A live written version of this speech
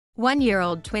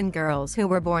1-year-old twin girls who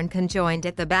were born conjoined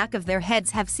at the back of their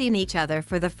heads have seen each other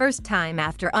for the first time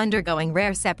after undergoing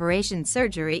rare separation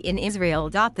surgery in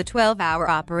Israel.The 12-hour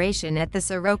operation at the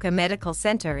Soroka Medical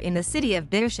Centre in the city of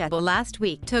Beersheba last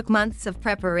week took months of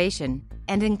preparation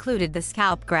and included the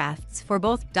scalp grafts for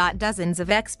both. Dozens of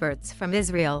experts from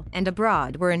Israel and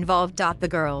abroad were involved. The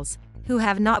girls, who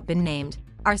have not been named,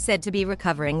 are said to be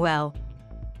recovering well.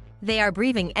 They are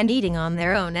breathing and eating on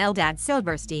their own. Eldad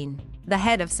Silberst, the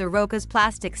head of Soroka's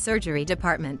plastic surgery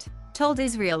department, told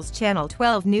Israel's Channel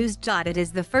 12 News. It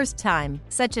is the first time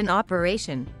such an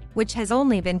operation, which has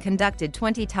only been conducted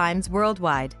 20 times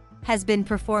worldwide, has been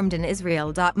performed in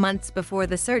Israel. Months before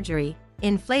the surgery,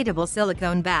 inflatable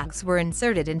silicone bags were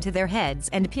inserted into their heads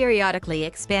and periodically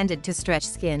expanded to stretch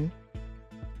skin.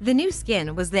 The new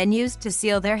skin was then used to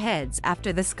seal their heads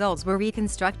after the skulls were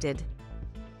reconstructed.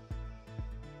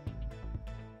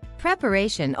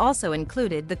 Preparation also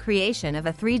included the creation of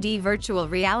a 3D virtual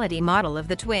reality model of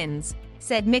the twins,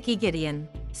 said Mickey Gideon,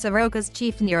 Soroka's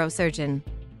chief neurosurgeon.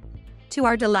 To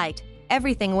our delight,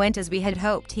 everything went as we had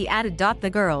hoped, he added. The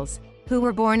girls, who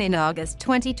were born in August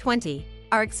 2020,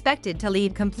 are expected to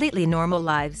lead completely normal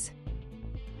lives.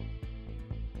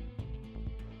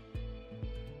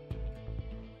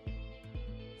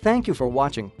 Thank you for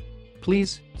watching.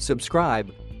 Please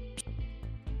subscribe.